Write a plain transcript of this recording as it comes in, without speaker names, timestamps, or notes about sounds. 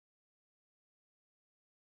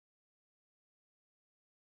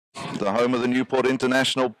the home of the Newport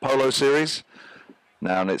International Polo Series.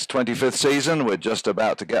 Now in its 25th season, we're just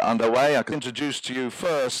about to get underway. I can introduce to you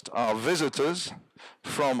first our visitors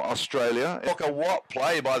from Australia. What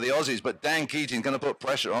play by the Aussies, but Dan Keating's going to put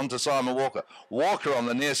pressure on to Simon Walker. Walker on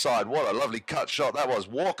the near side. What a lovely cut shot that was.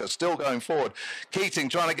 Walker still going forward. Keating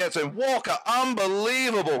trying to get to him. Walker,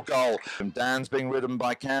 unbelievable goal. Dan's being ridden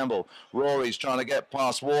by Campbell. Rory's trying to get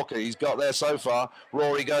past Walker. He's got there so far.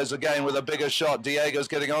 Rory goes again with a bigger shot. Diego's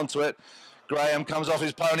getting onto it. Graham comes off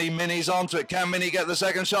his pony, Minnie's onto it. Can Minnie get the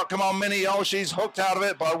second shot? Come on, Minnie. Oh, she's hooked out of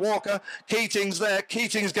it by Walker. Keating's there.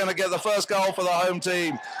 Keating's going to get the first goal for the home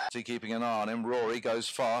team. Keeping an eye on him. Rory goes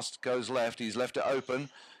fast, goes left. He's left it open.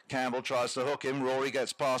 Campbell tries to hook him. Rory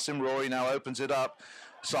gets past him. Rory now opens it up.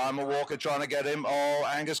 Simon Walker trying to get him. Oh,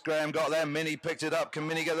 Angus Graham got there. Minnie picked it up. Can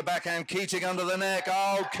Minnie get the backhand? Keating under the neck.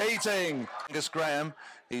 Oh, Keating. Angus Graham.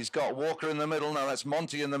 He's got Walker in the middle. Now that's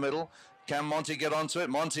Monty in the middle. Can Monty get onto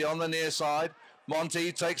it? Monty on the near side.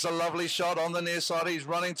 Monty takes a lovely shot on the near side. He's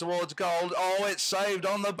running towards goal. Oh, it's saved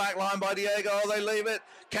on the back line by Diego. Oh, they leave it.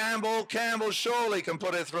 Campbell surely can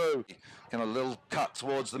put it through. Kind of a little cut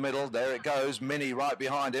towards the middle. There it goes. Minnie right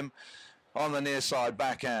behind him. On the near side,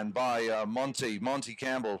 backhand by Monty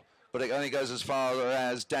Campbell. But it only goes as far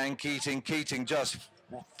as Dan Keating. Keating just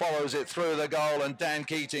follows it through the goal, and Dan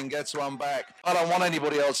Keating gets one back. I don't want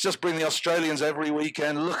anybody else. Just bring the Australians every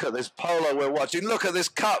weekend. Look at this polo we're watching. Look at this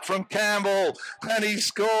cut from Campbell, and he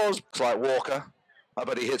scores. Looks like Walker. I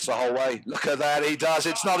bet he hits the whole way. Look at that, he does.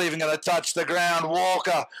 It's not even going to touch the ground.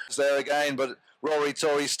 Walker is there again, but Rory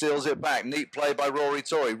Tory steals it back. Neat play by Rory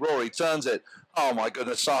Tory. Rory turns it. Oh my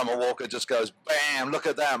goodness, Simon Walker just goes bam. Look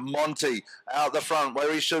at that. Monty out the front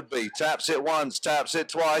where he should be. Taps it once, taps it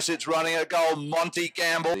twice. It's running a goal. Monty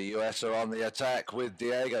Campbell. The US are on the attack with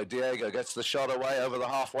Diego. Diego gets the shot away over the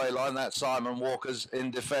halfway line. That's Simon Walker's in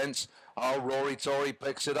defence. Oh, Rory Tory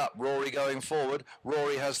picks it up. Rory going forward.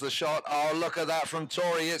 Rory has the shot. Oh, look at that from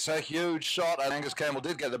Tory. It's a huge shot. And Angus Campbell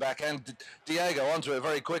did get the backhand. Diego onto it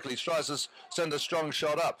very quickly. Tries to send a strong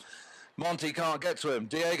shot up. Monty can't get to him.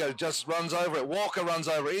 Diego just runs over it. Walker runs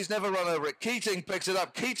over it. He's never run over it. Keating picks it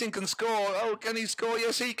up. Keating can score. Oh, can he score?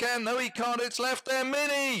 Yes, he can. No, he can't. It's left there.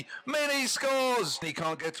 Minnie scores. He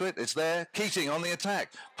can't get to it. It's there. Keating on the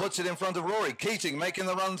attack. Puts it in front of Rory. Keating making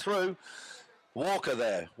the run through. Walker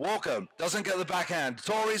there. Walker doesn't get the backhand.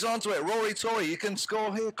 Tory's onto it. Rory Tory, you can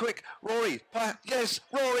score here quick. Rory, yes,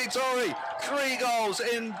 Rory Tory. 3 goals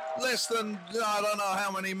in less than, I don't know how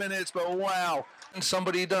many minutes, but wow. And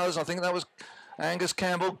somebody does. I think that was Angus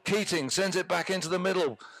Campbell. Keating sends it back into the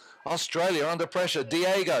middle. Australia under pressure.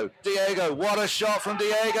 Diego, what a shot from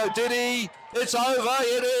Diego. Did he? It's over.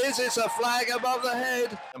 It is. It's a flag above the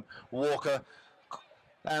head. Walker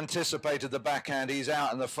anticipated the backhand. He's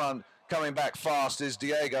out in the front. Coming back fast is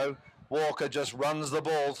Diego. Walker just runs the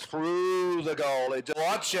ball through the goal.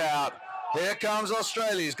 Watch out. Here comes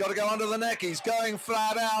Australia. He's got to go under the neck. He's going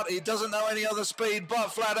flat out. He doesn't know any other speed,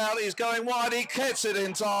 but flat out. He's going wide. He gets it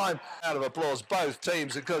in time. Out of applause, both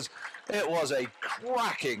teams, because it was a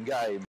cracking game.